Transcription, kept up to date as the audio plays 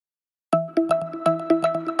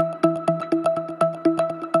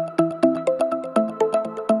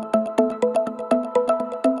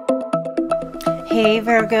Hey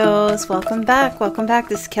Virgos, welcome back. Welcome back.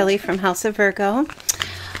 This is Kelly from House of Virgo.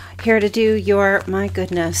 Here to do your, my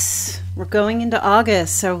goodness, we're going into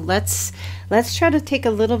August. So let's try to take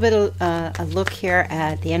a little bit of a look here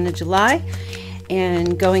at the end of July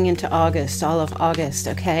and going into August, all of August,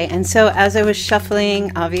 okay? And so as I was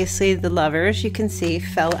shuffling, obviously the lovers, you can see,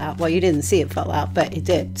 fell out. Well, you didn't see it fell out, but it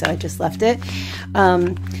did, so I just left it.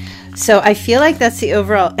 So I feel like that's the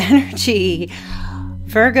overall energy,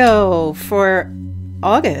 Virgo, for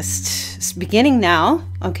August. It's beginning now,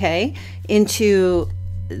 okay, into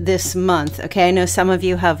this month, okay? I know some of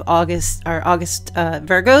you have August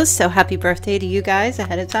Virgos, so happy birthday to you guys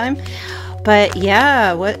ahead of time. But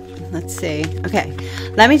yeah, let's see. Okay,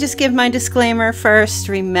 let me just give my disclaimer first.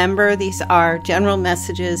 Remember, these are general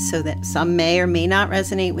messages, so that some may or may not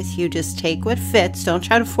resonate with you. Just take what fits. Don't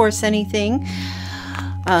try to force anything.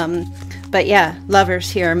 But yeah, lovers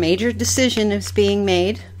here, a major decision is being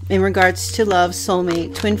made in regards to love,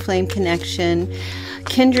 soulmate, twin flame connection,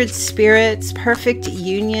 kindred spirits, perfect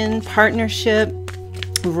union, partnership,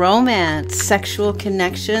 romance, sexual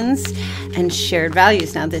connections, and shared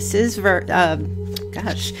values. Now this is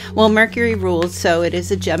Mercury rules, so it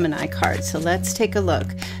is a Gemini card. So let's take a look.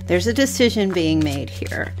 There's a decision being made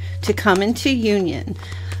here to come into union,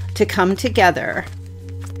 to come together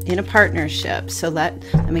in a partnership. So let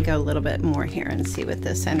me go a little bit more here and see what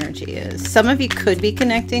this energy is. Some of you could be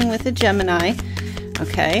connecting with a Gemini.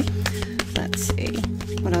 Okay, let's see.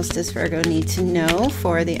 What else does Virgo need to know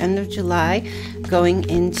for the end of July going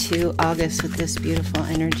into August with this beautiful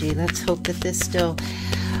energy? Let's hope that this still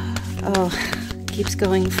keeps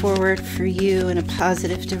going forward for you in a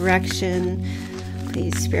positive direction.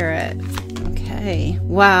 Please, Spirit. Okay.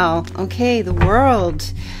 Wow. Okay, the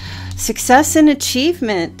World. Success and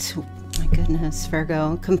achievement. My goodness,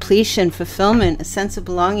 Virgo. Completion, fulfillment, a sense of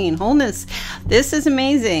belonging, wholeness. This is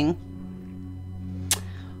amazing.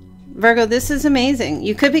 Virgo, this is amazing.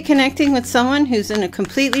 You could be connecting with someone who's in a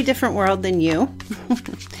completely different world than you.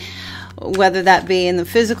 Whether that be in the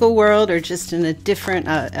physical world or just in a different,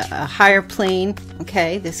 a higher plane.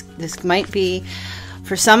 Okay, this might be,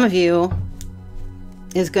 for some of you,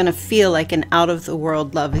 is going to feel like an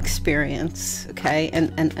out-of-the-world love experience, okay,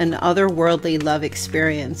 and an otherworldly love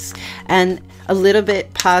experience, and a little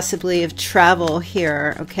bit possibly of travel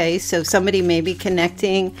here, okay? So somebody may be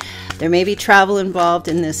connecting, there may be travel involved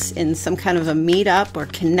in this, in some kind of a meetup or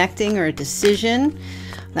connecting or a decision.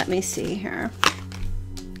 Let me see here.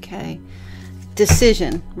 Okay,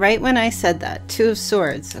 decision, right when I said that, Two of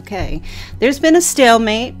Swords, okay? There's been a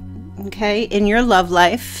stalemate, okay, in your love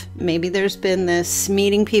life. Maybe there's been this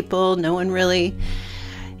meeting people, no one really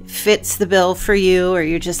fits the bill for you, or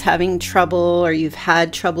you're just having trouble, or you've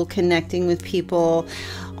had trouble connecting with people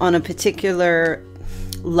on a particular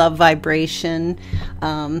love vibration.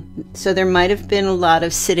 So there might have been a lot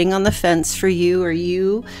of sitting on the fence for you, or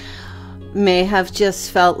you may have just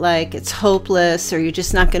felt like it's hopeless, or you're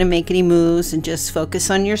just not going to make any moves and just focus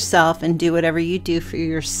on yourself and do whatever you do for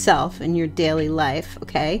yourself in your daily life,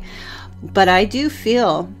 okay? But I do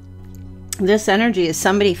feel this energy is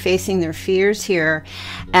somebody facing their fears here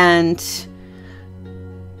and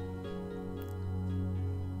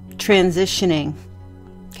transitioning,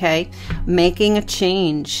 okay? Making a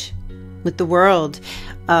change with the world,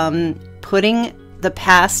 putting the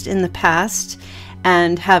past in the past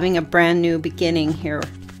and having a brand new beginning here.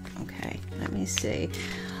 Okay, let me see.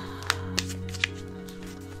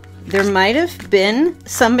 There might have been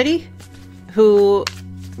somebody who,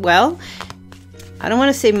 well, I don't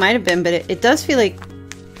want to say might have been, but it does feel like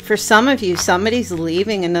for some of you, somebody's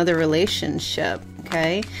leaving another relationship,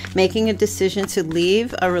 okay? Making a decision to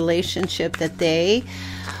leave a relationship that they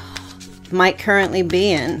might currently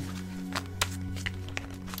be in.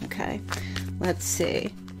 Okay, let's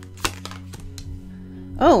see.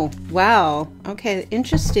 Oh, wow. Okay,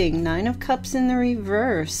 interesting. Nine of Cups in the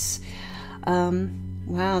reverse.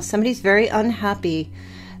 Wow, somebody's very unhappy.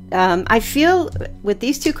 I feel with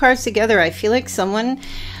these two cards together, I feel like someone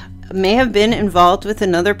may have been involved with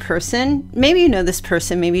another person. Maybe you know this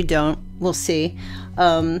person, maybe you don't. We'll see.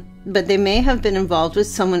 But they may have been involved with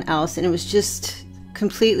someone else, and it was just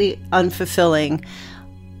completely unfulfilling.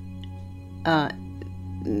 A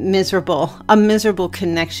miserable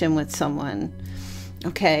connection with someone.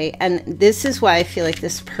 Okay, and this is why I feel like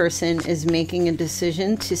this person is making a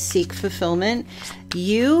decision to seek fulfillment.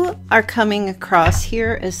 You are coming across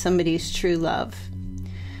here as somebody's true love.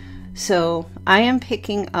 So I am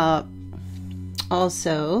picking up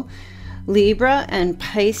also Libra and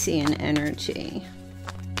Piscean energy.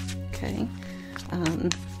 Okay,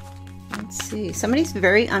 let's see. Somebody's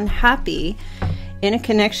very unhappy in a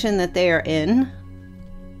connection that they are in.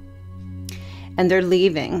 and they're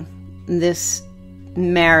leaving this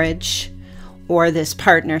marriage or this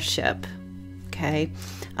partnership, okay?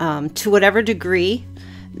 To whatever degree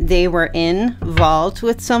they were involved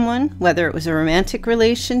with someone, whether it was a romantic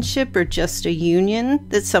relationship or just a union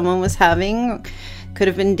that someone was having, could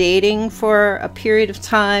have been dating for a period of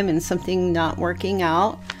time and something not working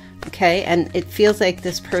out, okay? And it feels like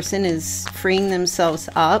this person is freeing themselves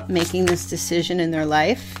up, making this decision in their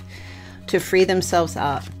life to free themselves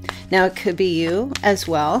up. Now, it could be you as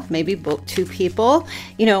well, maybe both, two people.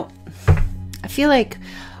 You know, I feel like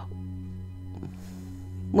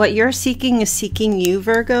what you're seeking is seeking you,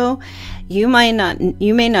 Virgo. You may not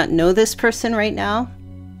know this person right now,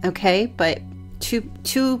 okay? But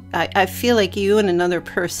I feel like you and another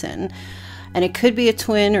person, and it could be a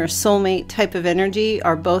twin or a soulmate type of energy,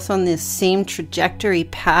 are both on this same trajectory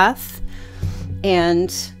path,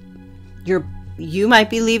 and you might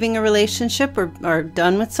be leaving a relationship or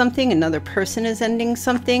done with something. Another person is ending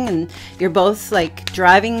something, and you're both like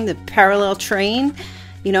driving the parallel train,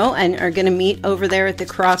 you know, and are going to meet over there at the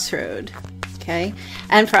crossroad, okay?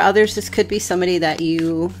 And for others, this could be somebody that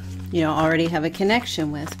you know, already have a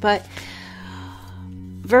connection with. But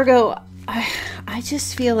Virgo, I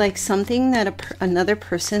just feel like something that another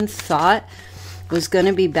person thought was going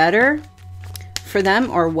to be better for them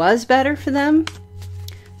or was better for them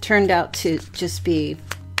turned out to just be,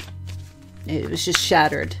 it was just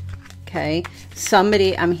shattered, okay?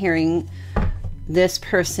 Somebody, I'm hearing this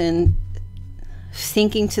person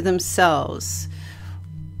thinking to themselves,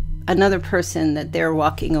 another person that they're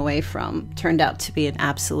walking away from turned out to be an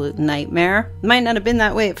absolute nightmare. Might not have been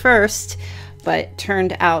that way at first, but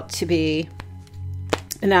turned out to be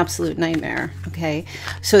an absolute nightmare, okay?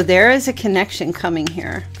 So there is a connection coming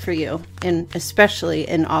here for you, especially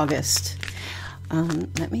in August.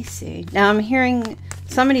 Let me see. Now I'm hearing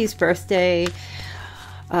somebody's birthday.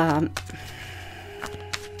 Okay,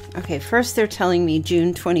 first they're telling me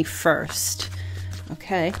June 21st.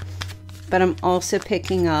 Okay, but I'm also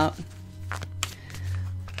picking up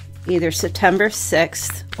either September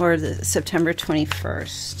 6th or the September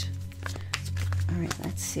 21st. All right,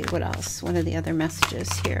 let's see what else. What are the other messages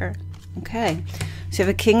here? Okay, so you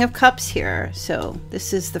have a King of Cups here. So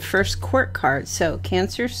this is the first court card. So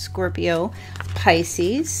Cancer, Scorpio,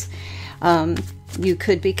 Pisces. You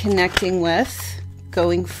could be connecting with,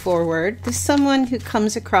 going forward, this someone who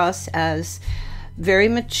comes across as very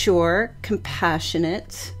mature,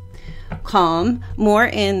 compassionate, calm, more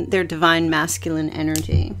in their divine masculine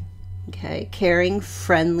energy. Okay, caring,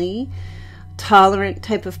 friendly, tolerant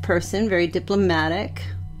type of person, very diplomatic,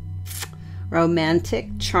 romantic,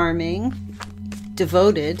 charming,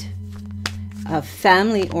 devoted, a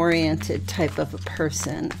family-oriented type of a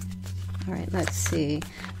person. All right, let's see.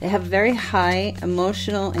 They have very high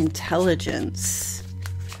emotional intelligence.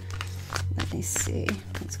 Let me see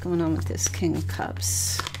what's going on with this King of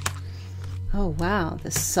Cups. Oh, wow,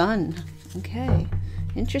 the Sun. Okay,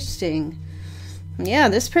 interesting. Yeah,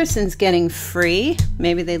 this person's getting free.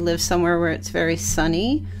 Maybe they live somewhere where it's very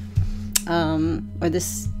sunny. Or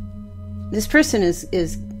this person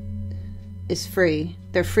is free.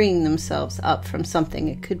 They're freeing themselves up from something.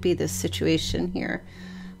 It could be this situation here.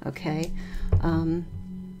 Okay. And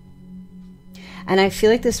I feel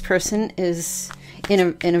like this person is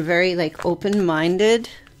in a very like open-minded.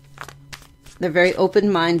 They're very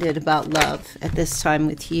open-minded about love at this time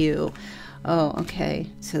with you. Oh, okay.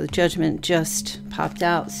 So the Judgment just popped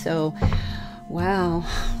out. So, wow,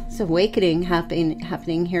 it's awakening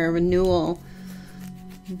happening here. A renewal.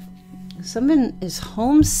 Someone is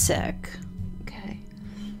homesick. Okay.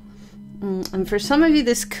 And for some of you,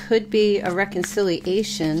 this could be a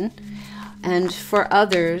reconciliation, and for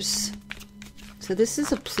others. So this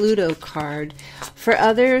is a Pluto card. For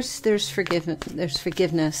others, there's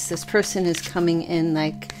forgiveness. This person is coming in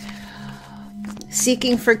like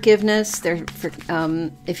seeking forgiveness. They're,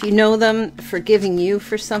 if you know them, forgiving you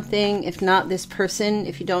for something. If not, this person,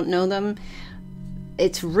 if you don't know them,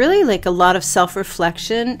 it's really like a lot of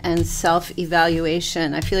self-reflection and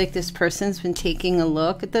self-evaluation. I feel like this person's been taking a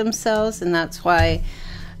look at themselves, and that's why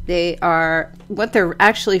they are, what they're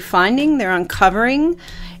actually finding, they're uncovering,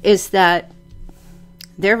 is that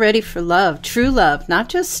they're ready for love, true love, not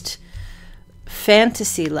just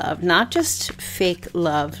fantasy love, not just fake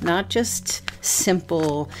love, not just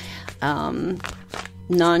simple,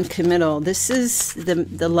 non-committal. This is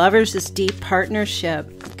the lovers, this deep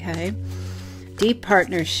partnership, okay? Deep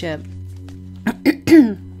partnership.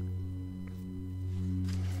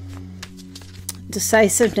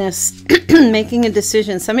 Decisiveness, making a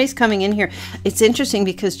decision. Somebody's coming in here. It's interesting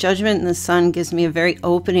because Judgment in the Sun gives me a very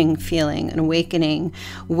opening feeling, an awakening,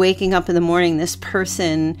 waking up in the morning. This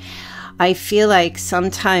person, I feel like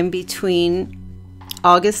sometime between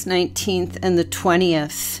August 19th and the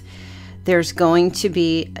 20th, there's going to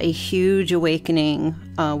be a huge awakening,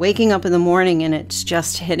 waking up in the morning and it's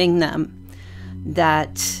just hitting them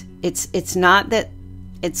that it's not that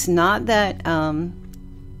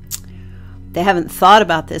they haven't thought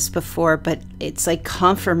about this before, but it's like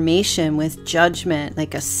confirmation with judgment,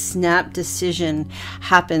 like a snap decision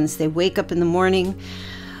happens. They wake up in the morning,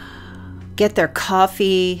 get their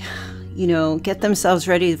coffee, you know, get themselves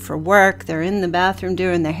ready for work. They're in the bathroom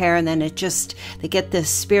doing their hair, and then they get this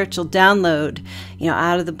spiritual download, you know,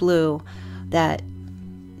 out of the blue that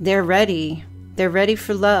they're ready. They're ready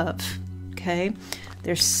for love. Okay.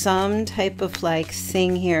 There's some type of like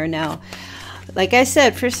thing here. Now, like I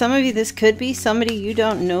said, for some of you, this could be somebody you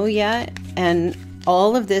don't know yet. And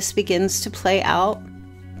all of this begins to play out.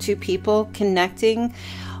 Two people connecting.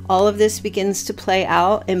 All of this begins to play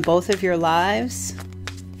out in both of your lives.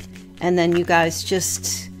 And then you guys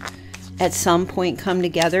just at some point come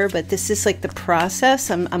together. But this is like the process.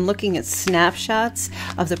 I'm looking at snapshots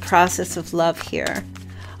of the process of love here,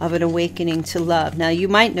 of an awakening to love. Now, you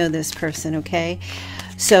might know this person, okay?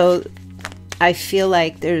 So I feel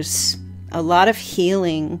like there's a lot of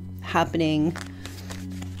healing happening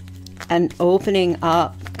and opening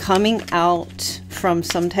up, coming out from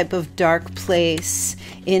some type of dark place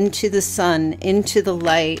into the sun, into the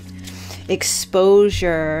light,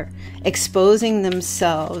 exposure, exposing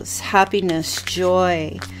themselves, happiness,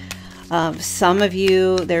 joy. Some of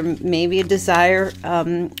you, there may be a desire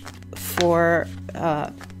for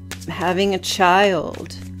having a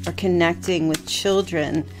child or connecting with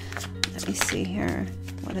children. Let me see here.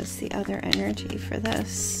 What is the other energy for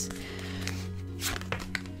this?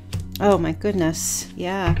 Oh my goodness.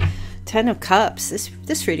 Yeah. 10 of Cups.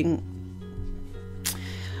 This reading.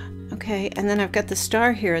 Okay. And then I've got the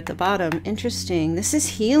star here at the bottom. Interesting. This is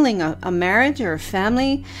healing a marriage or a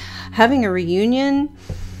family, having a reunion,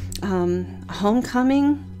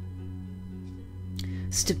 homecoming,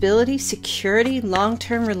 stability, security,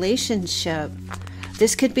 long-term relationship.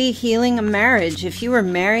 This could be healing a marriage. If you were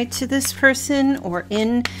married to this person or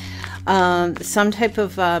in some type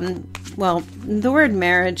of, well, the word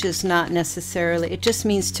marriage is not necessarily, it just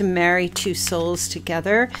means to marry two souls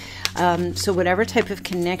together. So whatever type of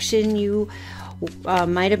connection you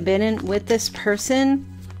might have been in with this person,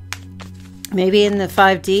 maybe in the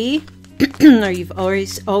 5D, or you've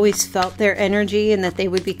always felt their energy and that they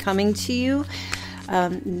would be coming to you.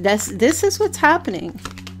 This is what's happening.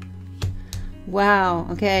 Wow.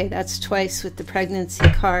 Okay. That's twice with the pregnancy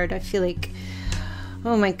card. I feel like,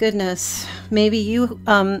 oh my goodness, maybe you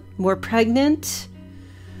were pregnant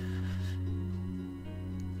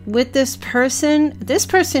with this person. This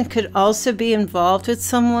person could also be involved with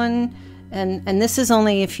someone. And this is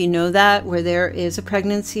only if you know that, where there is a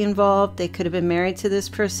pregnancy involved. They could have been married to this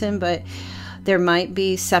person, but there might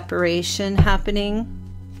be separation happening.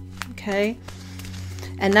 Okay.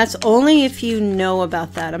 And that's only if you know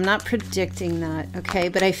about that. I'm not predicting that, okay?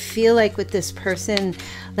 But I feel like with this person,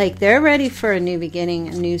 like they're ready for a new beginning,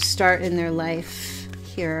 a new start in their life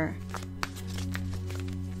here.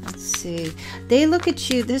 Let's see. They look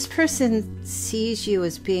at you. This person sees you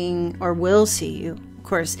as being, or will see you, of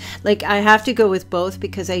course. Like I have to go with both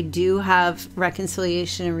because I do have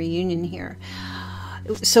reconciliation and reunion here.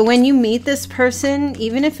 So when you meet this person,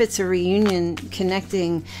 even if it's a reunion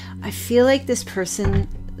connecting, I feel like this person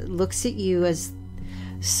looks at you as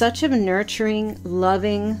such a nurturing,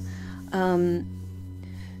 loving,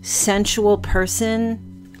 sensual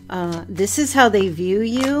person. This is how they view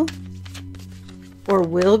you or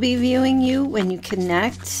will be viewing you when you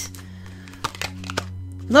connect.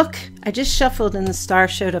 Look, I just shuffled and the star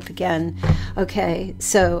showed up again. Okay,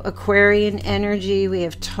 so Aquarian energy, we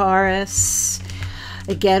have Taurus.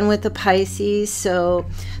 Again with the Pisces, so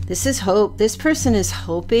this is hope. This person is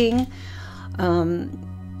hoping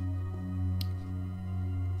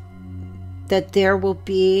that there will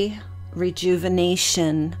be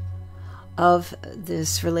rejuvenation of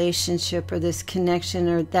this relationship or this connection,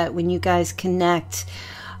 or that when you guys connect,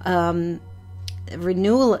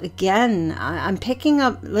 renewal again. I'm picking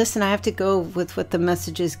up, listen, I have to go with what the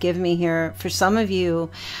messages give me here. For some of you,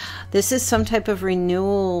 this is some type of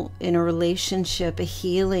renewal in a relationship, a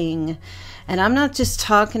healing. And I'm not just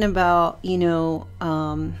talking about, you know,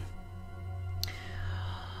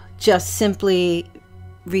 just simply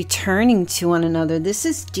returning to one another. This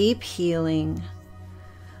is deep healing.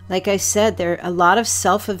 Like I said, there are a lot of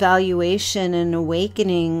self-evaluation and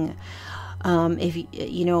awakening, if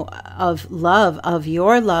you know, of love, of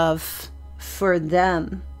your love for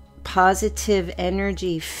them, positive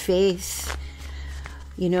energy, faith.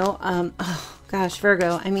 You know, oh gosh,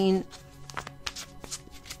 Virgo, I mean,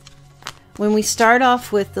 when we start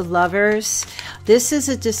off with the Lovers, this is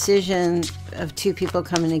a decision of two people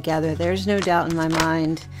coming together. There's no doubt in my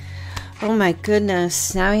mind. Oh my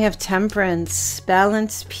goodness. Now we have Temperance,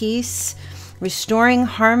 balance, peace, restoring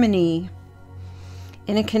harmony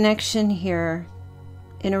in a connection here,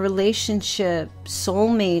 in a relationship,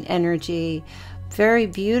 soulmate energy. Very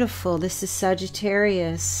beautiful. This is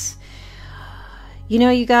Sagittarius. You know,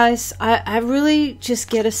 you guys, I really just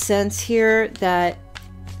get a sense here that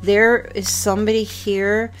there is somebody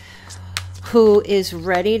here who is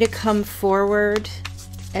ready to come forward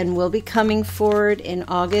and will be coming forward in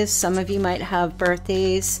August. Some of you might have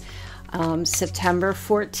birthdays September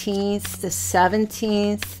 14th, the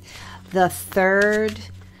 17th, the 3rd.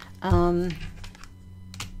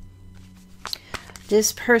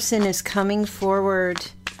 This person is coming forward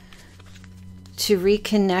to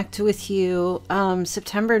reconnect with you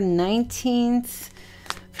September 19th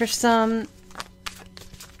for some,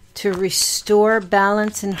 to restore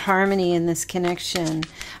balance and harmony in this connection.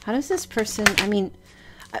 How does this person, I mean,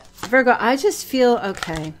 Virgo, I just feel,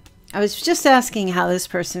 okay, I was just asking how this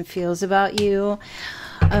person feels about you.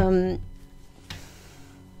 The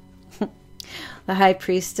High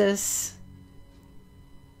Priestess.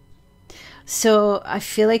 So I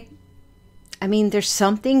feel like, I mean, there's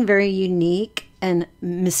something very unique and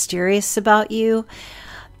mysterious about you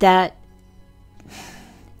that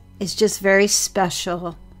is just very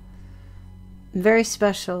special. Very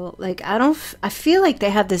special. Like, I feel like they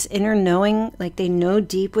have this inner knowing, like they know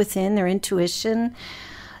deep within their intuition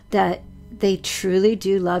that they truly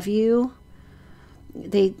do love you.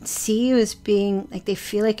 They see you as being, like, they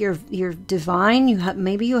feel like you're divine.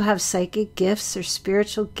 Maybe you have psychic gifts or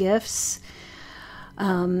spiritual gifts.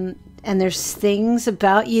 And there's things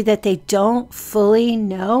about you that they don't fully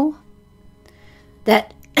know,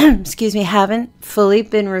 that, excuse me, haven't fully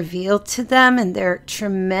been revealed to them. And they're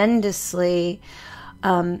tremendously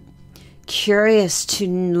curious to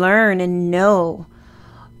learn and know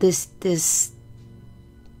this,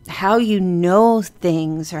 how you know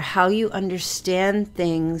things or how you understand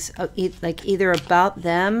things, like either about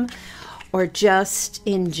them or just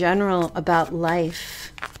in general about life.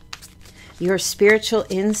 Your spiritual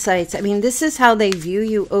insights. I mean, this is how they view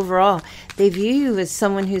you overall. They view you as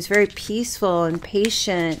someone who's very peaceful and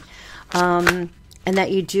patient, and that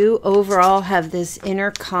you do overall have this inner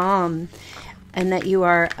calm, and that you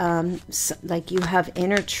are, like, you have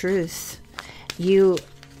inner truth.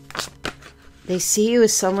 They see you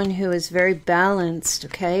as someone who is very balanced,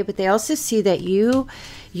 okay? But they also see that you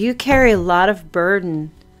carry a lot of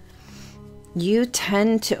burden. You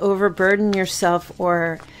tend to overburden yourself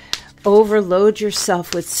or overload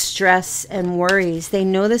yourself with stress and worries. They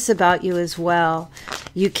know this about you as well.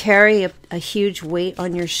 You carry a huge weight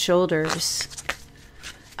on your shoulders,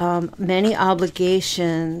 many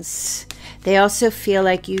obligations. They also feel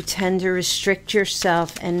like you tend to restrict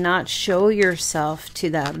yourself and not show yourself to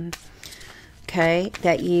them. Okay,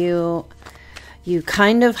 that you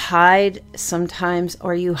kind of hide sometimes,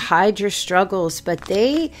 or you hide your struggles, but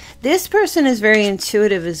this person is very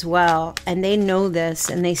intuitive as well, and they know this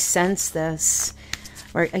and they sense this.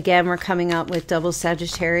 Or again, we're coming out with double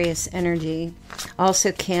Sagittarius energy.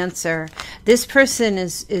 Also Cancer. This person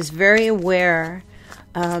is very aware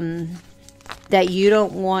that you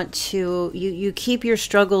don't want to, you keep your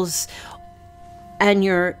struggles and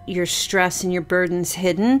your stress and your burdens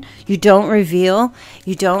hidden. You don't reveal.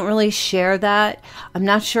 You don't really share that. I'm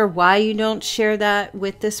not sure why you don't share that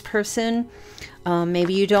with this person.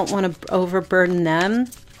 Maybe you don't want to overburden them.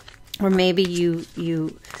 Or maybe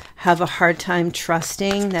you have a hard time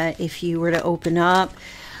trusting that if you were to open up,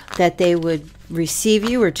 that they would receive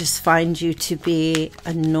you, or just find you to be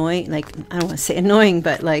annoying. Like, I don't want to say annoying,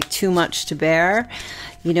 but like too much to bear.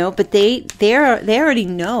 You know, but they already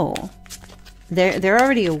know. They're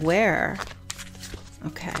already aware.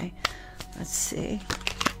 Okay, let's see.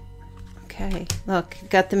 Okay, look,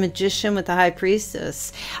 got the Magician with the High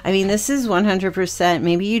Priestess. I mean, this is 100%.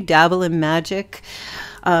 Maybe you dabble in magic.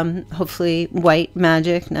 Hopefully white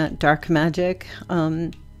magic, not dark magic.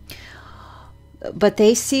 But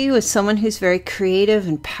they see you as someone who's very creative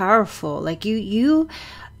and powerful. Like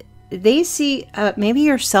they see, maybe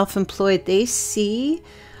you're self-employed. They see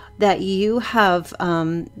that you have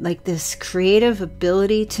like this creative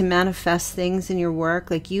ability to manifest things in your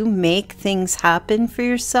work. Like, you make things happen for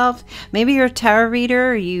yourself. Maybe you're a tarot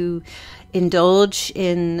reader, or you indulge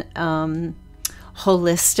in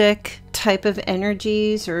holistic type of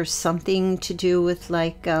energies, or something to do with,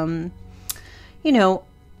 like, you know,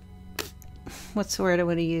 what's the word I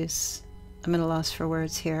want to use? I'm at a loss for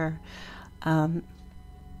words here.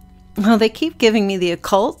 Well, they keep giving me the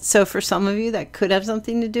occult, so for some of you that could have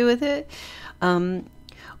something to do with it.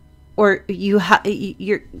 Or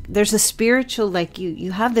there's a spiritual, like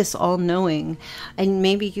you have this all-knowing, and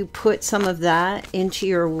maybe you put some of that into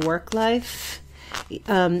your work life.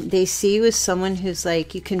 They see you as someone who's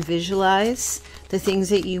like, you can visualize the things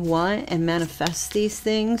that you want and manifest these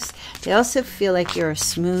things. They also feel like you're a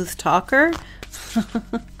smooth talker.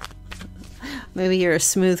 Maybe you're a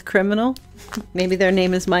smooth criminal. Maybe their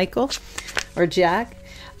name is Michael or Jack.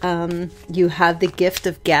 You have the gift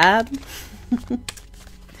of gab.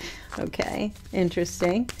 Okay,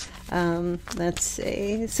 interesting. Let's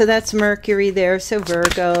see. So that's Mercury there. So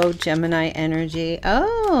Virgo, Gemini energy.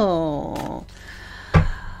 Oh,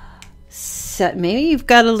 so maybe you've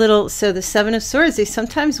got a little. So the Seven of Swords. They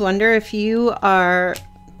sometimes wonder if you are,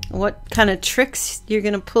 what kind of tricks you're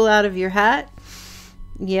going to pull out of your hat.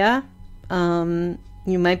 Yeah.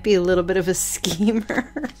 You might be a little bit of a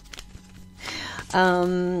schemer.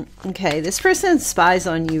 Okay, this person spies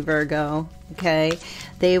on you, Virgo. Okay,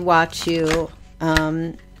 they watch you,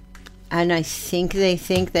 and I think they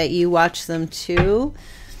think that you watch them too,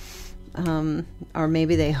 or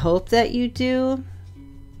maybe they hope that you do.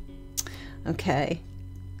 Okay.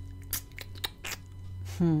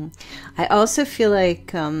 I also feel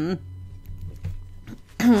like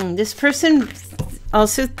this person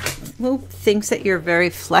also thinks that you're very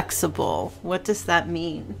flexible. What does that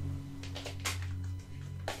mean?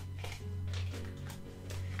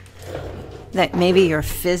 That maybe you're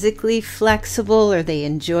physically flexible, or they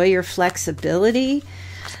enjoy your flexibility.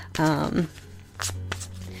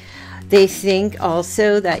 They think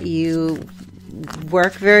also that you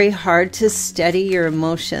work very hard to steady your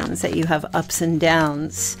emotions, that you have ups and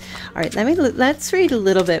downs. All right, let's read a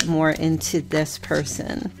little bit more into this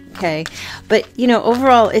person. Okay, but you know,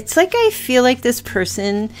 overall, it's like I feel like this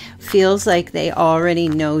person feels like they already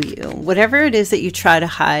know you. Whatever it is that you try to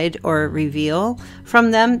hide or reveal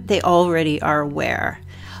from them, they already are aware.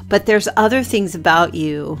 But there's other things about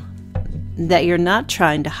you that you're not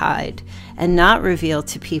trying to hide and not reveal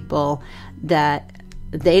to people that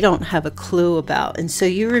they don't have a clue about. And so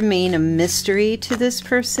you remain a mystery to this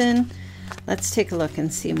person. Let's take a look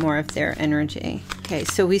and see more of their energy. Okay,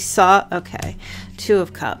 so we saw, okay, Two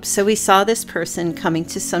of Cups. So we saw this person coming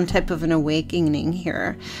to some type of an awakening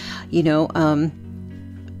here. You know,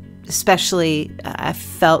 especially I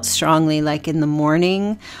felt strongly like in the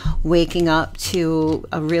morning, waking up to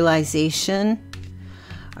a realization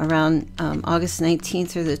around August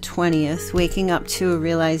 19th or the 20th, waking up to a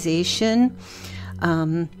realization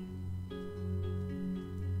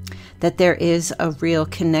that there is a real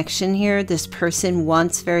connection here. This person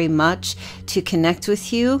wants very much to connect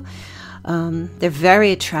with you. They're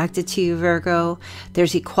very attracted to you, Virgo.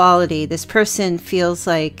 There's equality. This person feels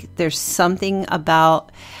like there's something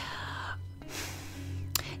about,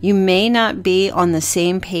 you may not be on the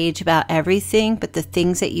same page about everything, but the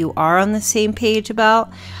things that you are on the same page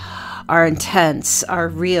about are intense, are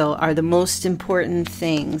real, are the most important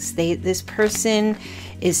things. This person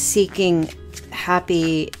is seeking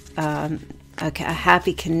happy, a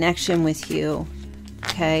happy connection with you.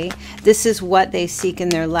 Okay, this is what they seek in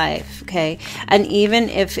their life. Okay, and even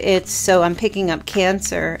if it's, so I'm picking up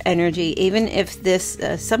Cancer energy, even if this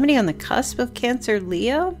somebody on the cusp of Cancer,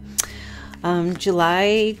 Leo,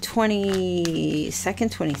 July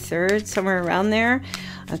 22nd, 23rd, somewhere around there.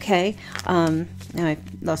 Okay, now I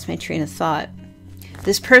lost my train of thought.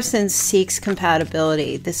 This person seeks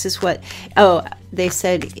compatibility. This is what, oh, they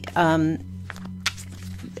said,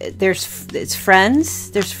 it's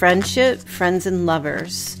friends, there's friendship, friends and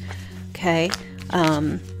lovers. Okay,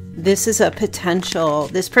 this is a potential.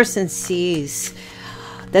 This person sees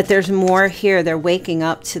that there's more here. They're waking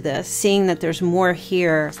up to this, seeing that there's more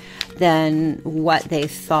here than what they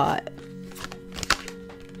thought.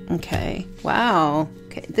 Okay, wow.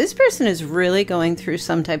 Okay, this person is really going through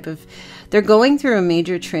some type of, they're going through a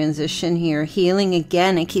major transition here. Healing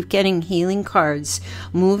again. I keep getting healing cards.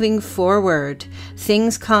 Moving forward.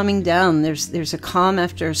 Things calming down. There's a calm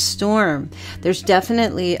after a storm. There's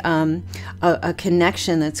definitely a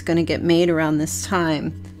connection that's going to get made around this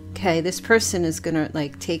time. Okay, this person is going to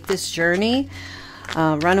like take this journey,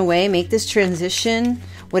 run away, make this transition.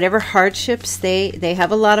 Whatever hardships, they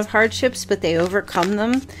have a lot of hardships, but they overcome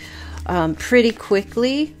them pretty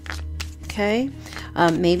quickly. Okay,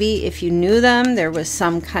 maybe if you knew them, there was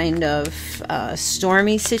some kind of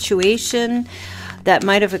stormy situation that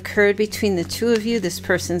might have occurred between the two of you. This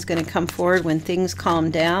person's going to come forward when things calm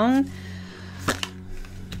down.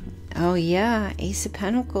 Oh yeah, Ace of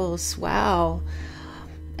Pentacles. Wow.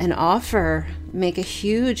 An offer. Make a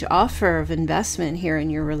huge offer of investment here in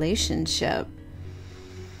your relationship.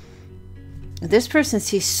 This person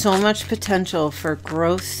sees so much potential for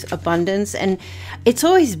growth, abundance, and it's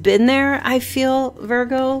always been there, I feel,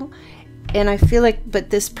 Virgo. And I feel like,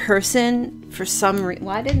 but this person, for some reason,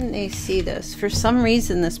 why didn't they see this? For some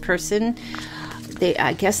reason, this person,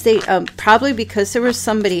 I guess they, probably because there was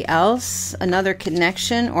somebody else, another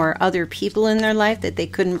connection, or other people in their life that they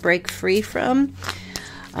couldn't break free from,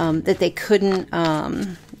 that they couldn't,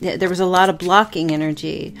 there was a lot of blocking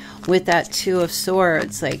energy with that Two of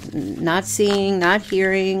Swords, like not seeing, not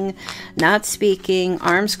hearing, not speaking,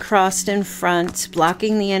 arms crossed in front,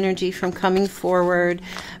 blocking the energy from coming forward,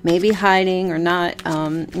 maybe hiding or not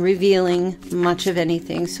revealing much of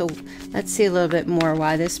anything. So let's see a little bit more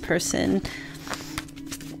why this person.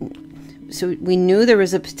 So we knew there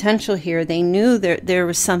was a potential here. They knew there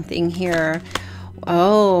was something here.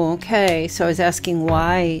 Oh, okay. So I was asking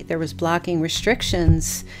why there was blocking,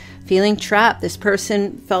 restrictions, feeling trapped. This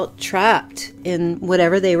person felt trapped in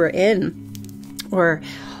whatever they were in, or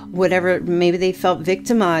whatever. Maybe they felt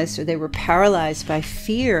victimized, or they were paralyzed by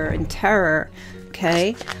fear and terror.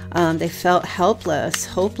 Okay. They felt helpless,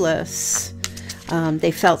 hopeless.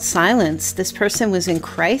 They felt silenced. This person was in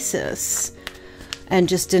crisis and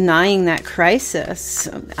just denying that crisis.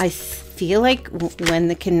 I feel like when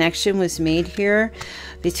the connection was made here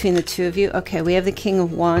between the two of you, okay, we have the King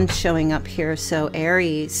of Wands showing up here. So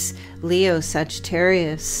Aries, Leo,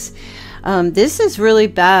 Sagittarius. This is really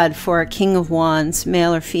bad for a King of Wands,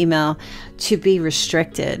 male or female, to be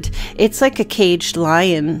restricted. It's like a caged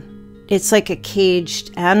lion. It's like a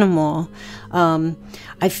caged animal.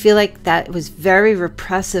 I feel like that was very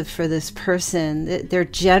repressive for this person. They're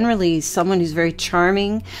generally someone who's very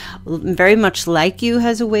charming, very much like you,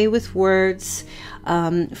 has a way with words,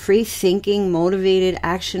 free thinking, motivated,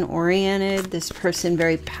 action oriented. This person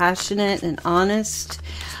very passionate and honest,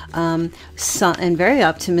 and very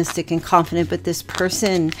optimistic and confident. But this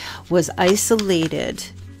person was isolated.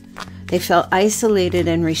 They felt isolated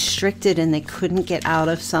and restricted, and they couldn't get out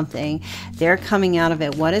of something. They're coming out of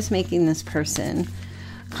it. What is making this person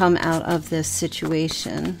come out of this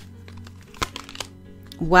situation?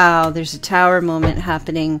 Wow, there's a tower moment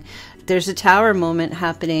happening. There's a tower moment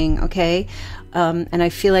happening, okay? And I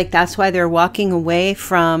feel like that's why they're walking away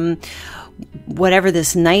from whatever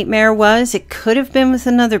this nightmare was. It could have been with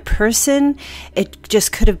another person. It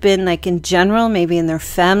just could have been like in general, maybe in their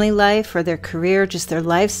family life or their career, just their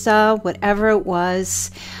lifestyle, whatever it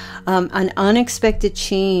was. An unexpected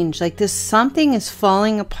change, like this, something is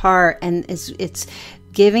falling apart, and it's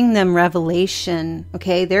giving them revelation.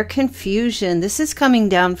 Okay, their confusion, this is coming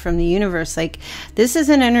down from the universe. Like, this is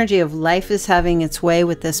an energy of life is having its way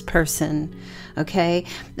with this person. Okay,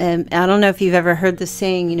 and I don't know if you've ever heard the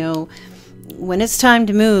saying, you know, when it's time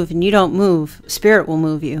to move and you don't move, spirit will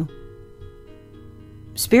move you.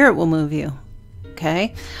 Spirit will move you.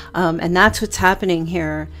 Okay, and that's what's happening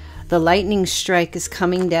here. The lightning strike is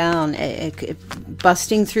coming down,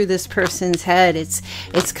 busting through this person's head.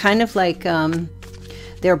 It's kind of like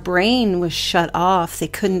their brain was shut off. They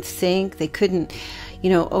couldn't think. They couldn't, you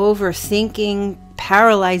know, overthinking,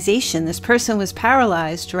 paralyzation. This person was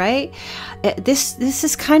paralyzed, right? This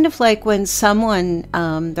is kind of like when someone,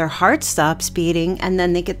 their heart stops beating, and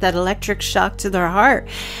then they get that electric shock to their heart,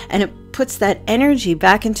 and it puts that energy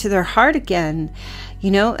back into their heart again. You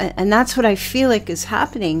know, and that's what I feel like is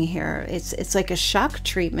happening here. It's like a shock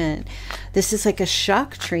treatment. This is like a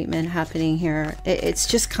shock treatment happening here. It's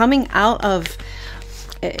just coming out of,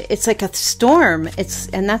 it's like a storm.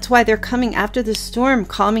 And that's why they're coming after the storm,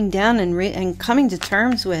 calming down and coming to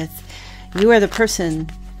terms with, you are the person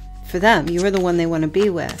for them. You are the one they want to be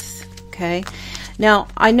with. Okay. Now,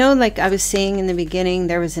 I know, like I was saying in the beginning,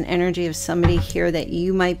 there was an energy of somebody here that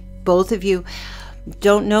you might, both of you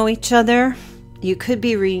don't know each other. You could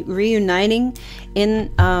be reuniting in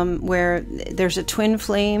where there's a twin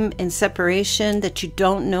flame in separation that you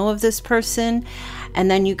don't know of this person, and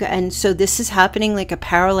then and so this is happening like a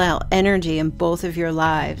parallel energy in both of your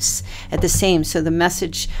lives at the same. So the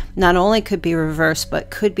message not only could be reversed, but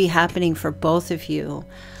could be happening for both of you.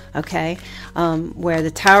 Okay, where the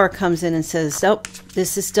tower comes in and says, "Nope,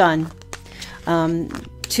 this is done."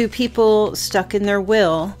 Two people stuck in their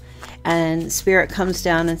will, and Spirit comes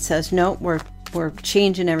down and says, "Nope, we're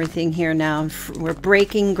changing everything here now. We're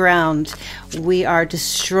breaking ground. We are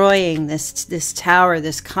destroying this tower,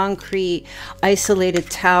 this concrete, isolated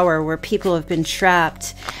tower where people have been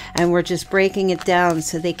trapped, and we're just breaking it down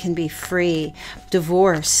so they can be free."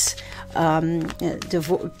 Divorce,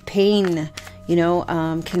 pain, you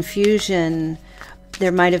know, confusion.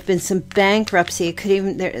 There might have been some bankruptcy. It could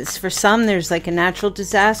even, for some, there's like a natural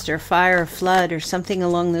disaster, fire, flood, or something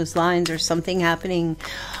along those lines, or something happening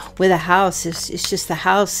with a house. It's just the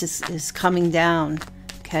house is coming down.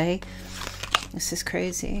 Okay. This is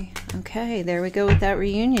crazy. Okay, there we go with that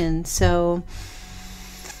reunion. So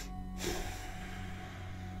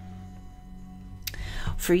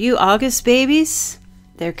for you August babies,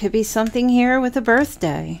 there could be something here with a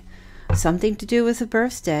birthday. Something to do with a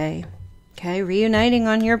birthday. Okay, reuniting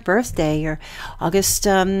on your birthday, your August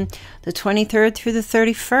the 23rd through the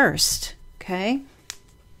 31st. Okay.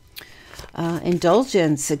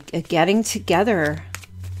 Indulgence, a getting together,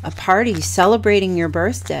 a party, celebrating your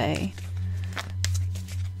birthday.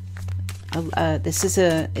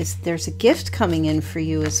 There's a gift coming in for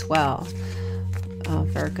you as well,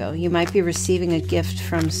 Virgo. You might be receiving a gift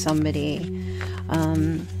from somebody.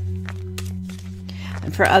 And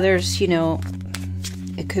for others, you know,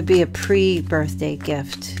 it could be a pre-birthday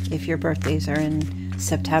gift if your birthdays are in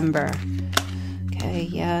September. Okay,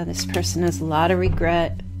 yeah, this person has a lot of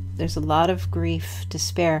regret. There's a lot of grief,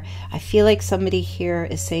 despair. I feel like somebody here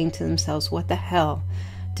is saying to themselves, what the hell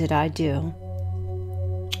did I do?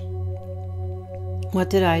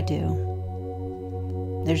 What did I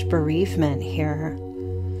do? There's bereavement here.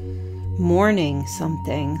 Mourning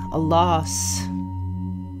something, a loss.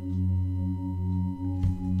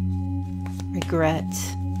 Regret.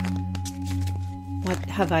 What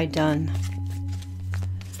have I done?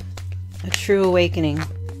 A true awakening.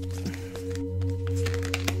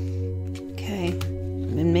 Okay.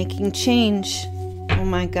 I've been making change. Oh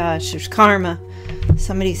my gosh, there's karma.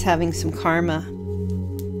 Somebody's having some karma.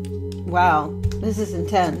 Wow. This is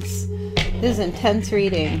intense. This is intense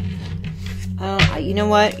reading. You know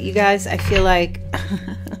what, you guys? I feel like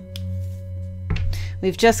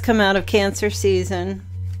we've just come out of Cancer season.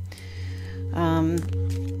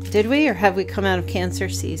 Did we? Or have we come out of Cancer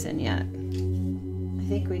season yet? I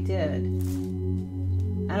think we did.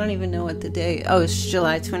 I don't even know what the day... Oh, it's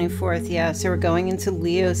July 24th. Yeah, so we're going into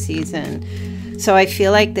Leo season. So I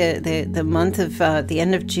feel like the month of... the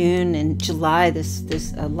end of June and July,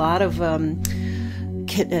 there's a lot of...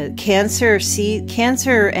 Cancer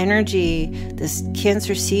energy, this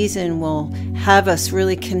Cancer season will have us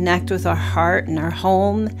really connect with our heart and our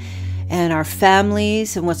home and our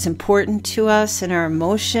families and what's important to us and our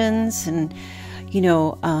emotions and, you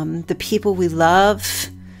know, the people we love.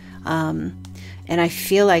 And I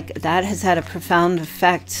feel like that has had a profound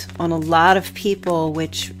effect on a lot of people,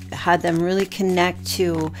 which had them really connect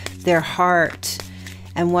to their heart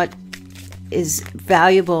and what is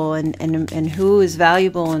valuable and who is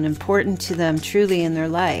valuable and important to them truly in their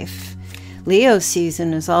life. Leo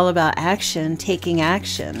season is all about action, taking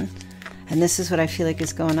action. And this is what I feel like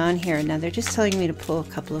is going on here. Now they're just telling me to pull a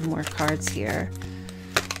couple of more cards here.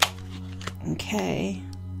 Okay.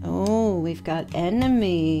 Oh, we've got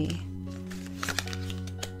enemy.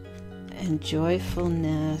 And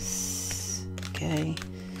joyfulness. Okay.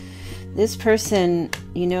 This person,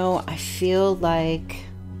 you know, I feel like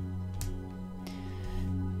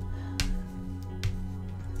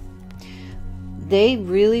they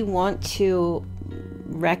really want to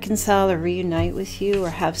reconcile or reunite with you or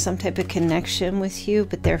have some type of connection with you,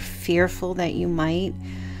 but they're fearful that you might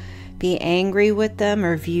be angry with them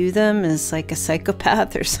or view them as like a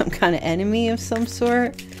psychopath or some kind of enemy of some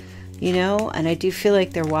sort, you know. And I do feel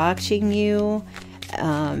like they're watching you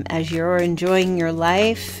as you're enjoying your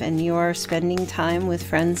life and you're spending time with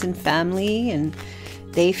friends and family, and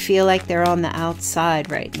they feel like they're on the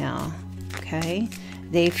outside right now. Okay,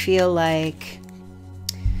 they feel like,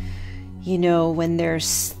 you know, when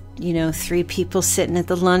there's, you know, 3 people sitting at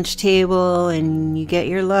the lunch table and you get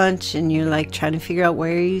your lunch and you're like trying to figure out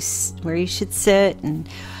where you should sit, and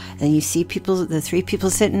you see the 3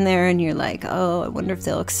 people sitting there and you're like, oh, I wonder if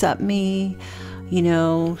they'll accept me, you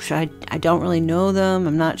know, I don't really know them,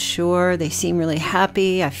 I'm not sure, they seem really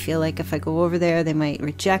happy, I feel like if I go over there they might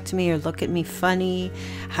reject me or look at me funny,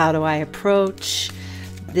 how do I approach?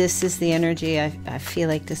 This is the energy I feel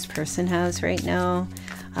like this person has right now.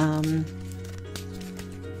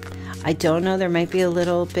 I don't know, there might be a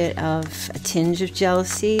little bit of a tinge of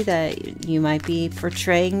jealousy that you might be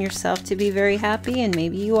portraying yourself to be very happy, and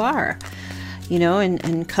maybe you are, you know,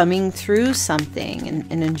 and coming through something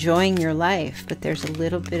and enjoying your life, but there's a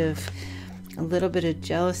little bit of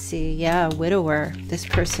jealousy. Yeah, a widower. This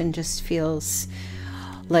person just feels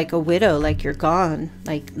like a widow, like you're gone,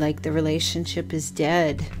 like the relationship is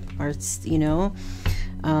dead, or it's, you know,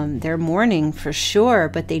 they're mourning for sure,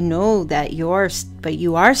 but they know that you are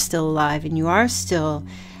still alive and you are still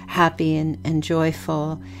happy and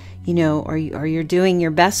joyful, you know, or you're doing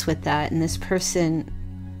your best with that. And this person,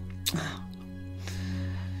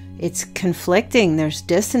 it's conflicting. There's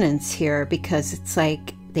dissonance here because it's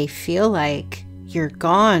like they feel like you're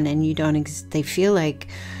gone and you don't. They feel like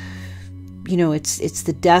you know, it's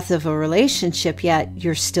the death of a relationship, yet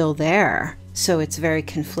you're still there. So it's very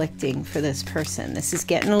conflicting for this person. This is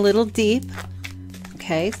getting a little deep.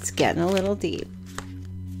 Okay, it's getting a little deep.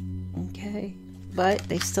 Okay, but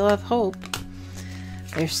they still have hope.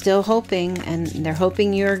 They're still hoping, and they're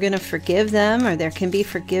hoping you're going to forgive them, or there can be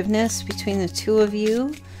forgiveness between the two of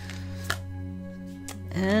you.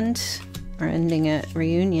 And we're ending at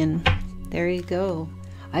reunion. There you go.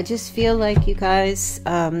 I just feel like you guys,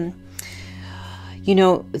 you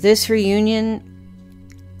know, this reunion,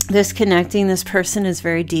 this connecting, this person is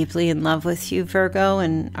very deeply in love with you, Virgo.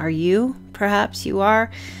 And are you? Perhaps you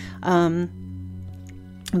are.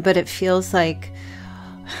 But it feels like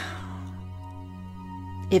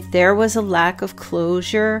if there was a lack of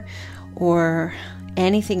closure or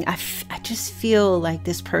anything, I just feel like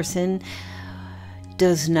this person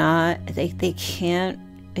does not, they can't,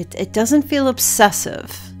 it doesn't feel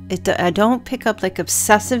obsessive. I don't pick up like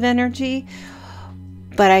obsessive energy,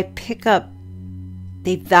 but I pick up,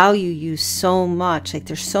 they value you so much. Like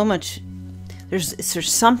there's so much, there's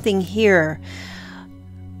something here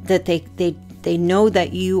that they know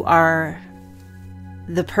that you are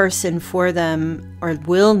the person for them, or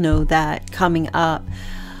will know that coming up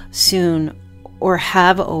soon, or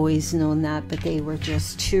have always known that, but they were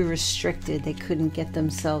just too restricted. They couldn't get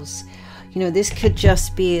themselves, you know, this could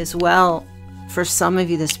just be as well, for some of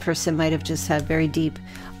you, this person might have just had very deep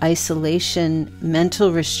isolation,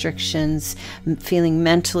 mental restrictions, feeling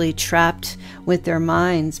mentally trapped with their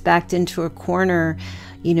minds, backed into a corner,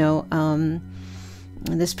 you know.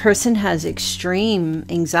 This person has extreme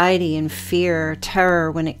anxiety and fear, terror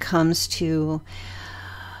when it comes to,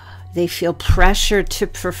 they feel pressure to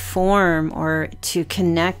perform or to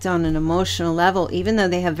connect on an emotional level. Even though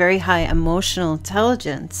they have very high emotional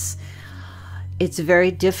intelligence, it's very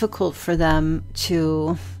difficult for them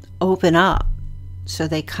to open up. So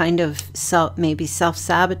they kind of maybe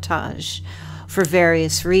self-sabotage for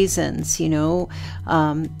various reasons, you know.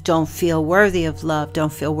 Don't feel worthy of love,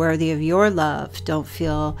 don't feel worthy of your love, don't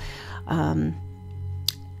feel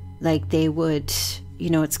like they would, you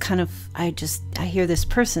know. It's kind of, I hear this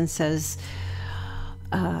person says,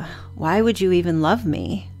 why would you even love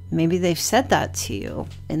me? Maybe they've said that to you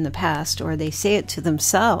in the past, or they say it to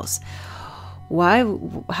themselves.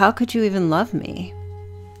 How could you even love me?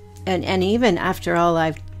 And even after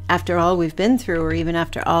all we've been through, or even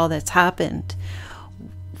after all that's happened,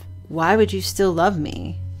 why would you still love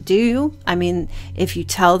me? Do you? I mean, if you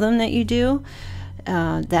tell them that you do,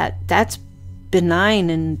 that's benign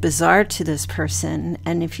and bizarre to this person.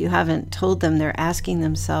 And if you haven't told them, they're asking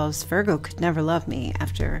themselves, Virgo could never love me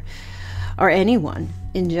after, or anyone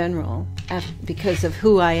in general, because of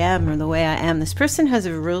who I am or the way I am. This person has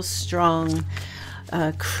a real strong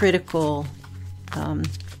critical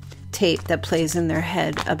tape that plays in their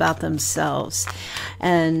head about themselves.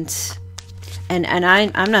 And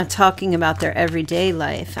I'm not talking about their everyday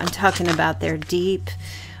life. I'm talking about their deep,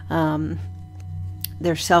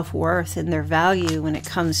 their self-worth and their value when it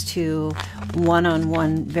comes to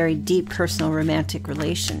one-on-one, very deep personal romantic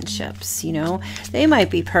relationships. You know, they might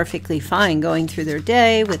be perfectly fine going through their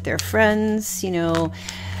day with their friends. You know,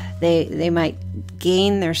 they might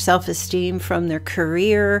gain their self-esteem from their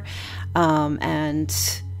career,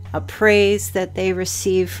 and a praise that they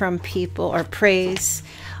receive from people, or praise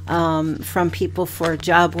from people for a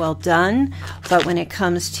job well done. But when it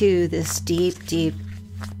comes to this deep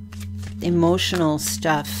emotional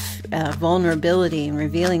stuff, vulnerability and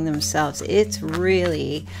revealing themselves, it's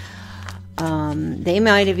really, they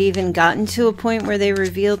might have even gotten to a point where they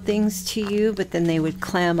revealed things to you, but then they would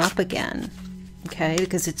clam up again. Okay,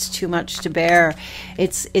 because it's too much to bear.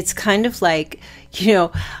 It's kind of like, you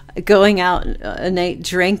know, going out a night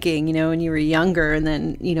drinking, you know, when you were younger, and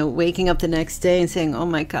then, you know, waking up the next day and saying, oh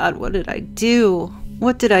my God, what did I do?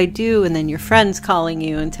 What did I do? And then your friends calling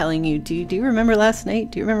you and telling you, do you remember last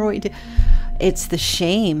night? Do you remember what you did? It's the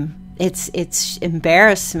shame. It's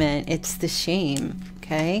embarrassment. It's the shame.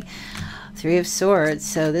 Okay, Three of Swords.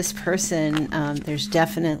 So this person,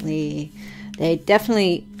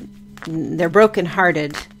 they're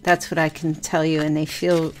brokenhearted. That's what I can tell you. And they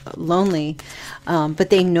feel lonely. But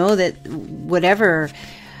they know that whatever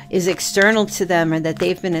is external to them, or that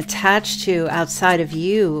they've been attached to outside of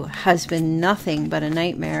you, has been nothing but a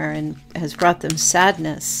nightmare, and has brought them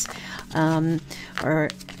sadness, or,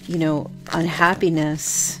 you know,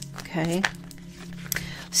 unhappiness. Okay.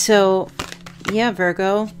 So, yeah,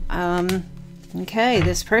 Virgo. Okay,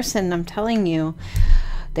 this person, I'm telling you,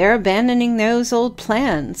 they're abandoning those old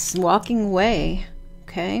plans, walking away.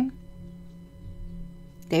 Okay.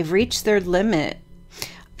 They've reached their limit.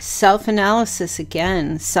 Self-analysis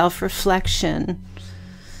again, self-reflection.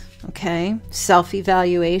 Okay,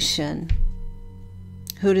 self-evaluation.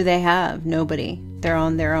 Who do they have? Nobody. They're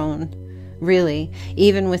on their own. Really,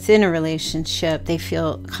 even within a relationship, they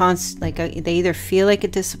feel they either feel like a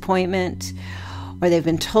disappointment, or they've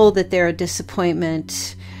been told that they're a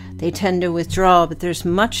disappointment. They tend to withdraw, but there's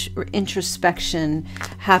much introspection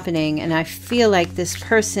happening. And I feel like this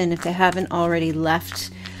person, if they haven't already left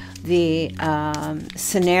the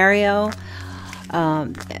scenario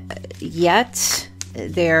yet,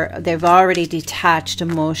 they've already detached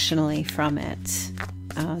emotionally from it.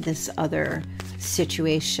 This other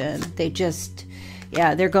situation,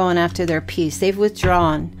 they're going after their peace. They've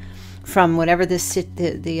withdrawn from whatever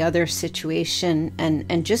the other situation,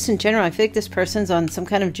 and just in general, I feel like this person's on some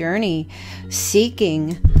kind of journey,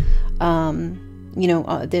 seeking,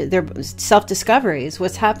 their self-discovery is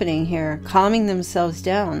what's happening here, calming themselves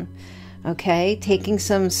down, okay, taking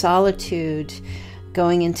some solitude,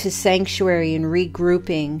 going into sanctuary and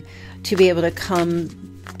regrouping to be able to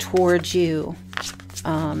come towards you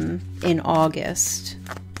in August,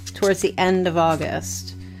 towards the end of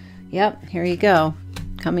August. Yep, here you go.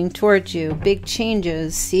 Coming towards you. Big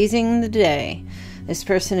changes, seizing the day. This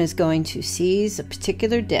person is going to seize a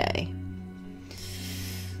particular day.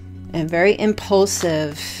 And very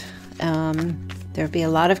impulsive. There'll be a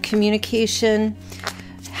lot of communication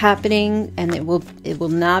happening, and it will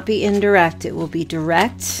not be indirect. It will be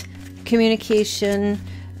direct communication,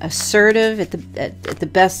 assertive at the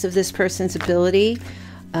best of this person's ability.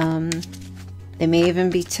 They may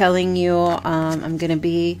even be telling you, I'm going to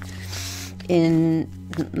be in,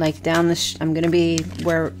 like, I'm going to be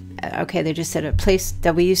where, okay, they just said a place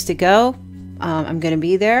that we used to go. I'm going to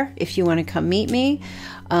be there if you want to come meet me.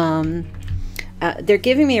 They're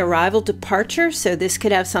giving me arrival departure, so this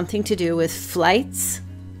could have something to do with flights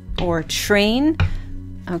or train,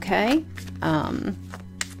 okay?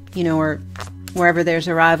 Or wherever there's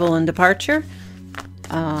arrival and departure.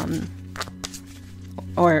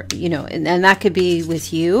 Or, and that could be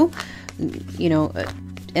with you,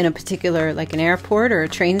 in a particular, like an airport or a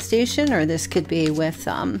train station, or this could be with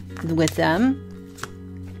them.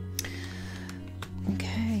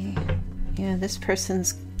 Okay. Yeah, this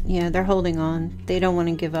person's, they're holding on. They don't want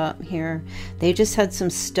to give up here. They just had some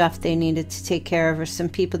stuff they needed to take care of, or some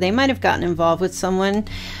people. They might have gotten involved with someone.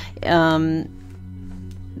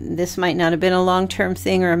 This might not have been a long-term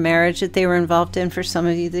thing or a marriage that they were involved in. For some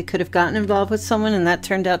of you, they could have gotten involved with someone, and that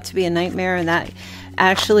turned out to be a nightmare, and that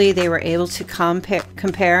actually they were able to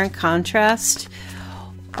compare and contrast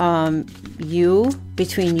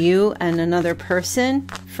between you and another person.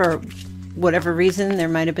 For whatever reason, there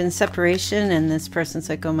might have been separation, and this person's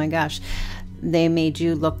like, oh my gosh, they made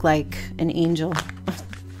you look like an angel.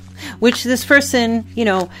 Which this person,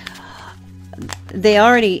 they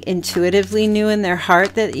already intuitively knew in their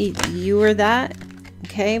heart that you were that,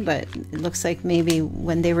 okay? But it looks like maybe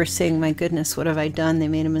when they were saying, my goodness, what have I done? They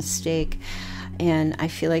made a mistake. And I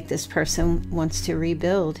feel like this person wants to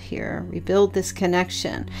rebuild here, rebuild this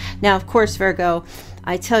connection. Now, of course, Virgo,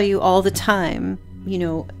 I tell you all the time,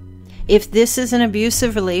 if this is an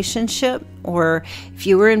abusive relationship, or if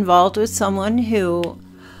you were involved with someone who,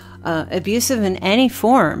 abusive in any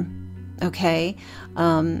form, okay,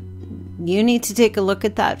 you need to take a look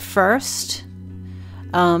at that first.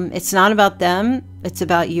 It's not about them. It's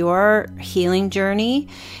about your healing journey.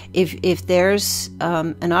 If there's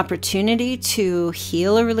an opportunity to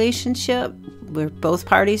heal a relationship where both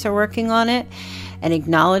parties are working on it and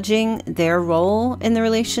acknowledging their role in the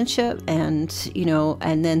relationship, and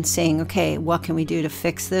and then saying, okay, what can we do to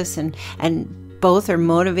fix this? And both are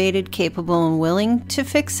motivated, capable, and willing to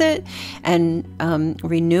fix it and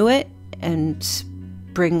renew it and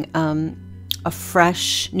bring a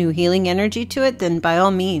fresh new healing energy to it, then by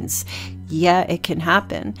all means, yeah, it can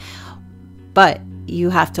happen. But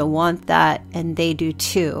you have to want that, and they do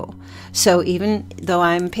too. So even though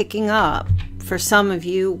I'm picking up for some of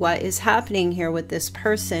you what is happening here with this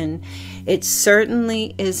person, it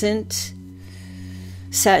certainly isn't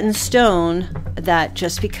set in stone that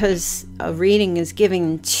just because a reading is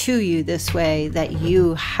given to you this way that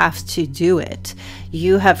you have to do it.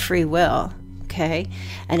 You have free will. Okay,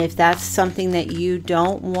 and if that's something that you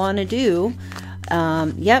don't want to do,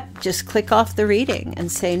 just click off the reading and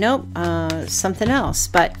say, nope, something else.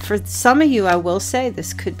 But for some of you, I will say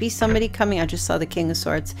this could be somebody coming. I just saw the King of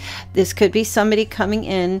Swords. This could be somebody coming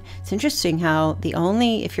in. It's interesting how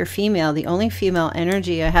if you're female, the only female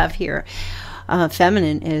energy I have here,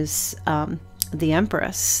 feminine, is the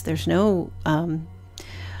Empress. There's no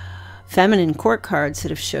feminine court cards that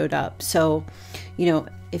have showed up. So,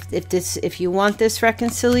 if you want this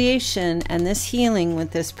reconciliation and this healing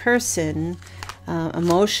with this person,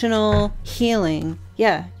 emotional healing.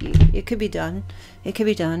 Yeah, it could be done. It could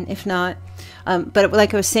be done. If not, but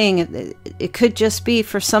like I was saying, it could just be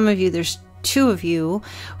for some of you, there's two of you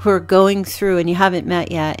who are going through and you haven't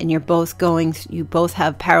met yet, and you both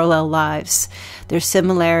have parallel lives. There's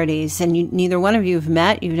similarities, and neither one of you have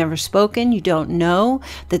met, you've never spoken, you don't know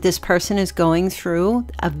that this person is going through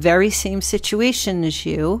a very same situation as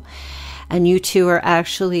you, and you two are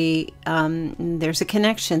actually, there's a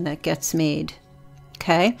connection that gets made,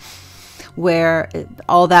 okay? Where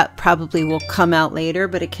all that probably will come out later,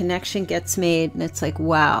 but a connection gets made, and it's like,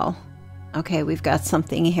 wow, okay, we've got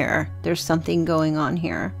something here. There's something going on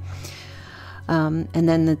here. And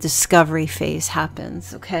then the discovery phase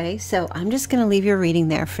happens, okay? So I'm just going to leave your reading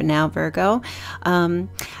there for now, Virgo.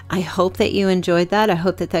 I hope that you enjoyed that. I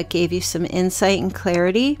hope that that gave you some insight and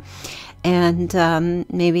clarity, and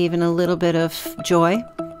maybe even a little bit of joy.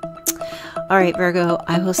 All right, Virgo,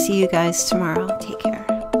 I will see you guys tomorrow. Take care.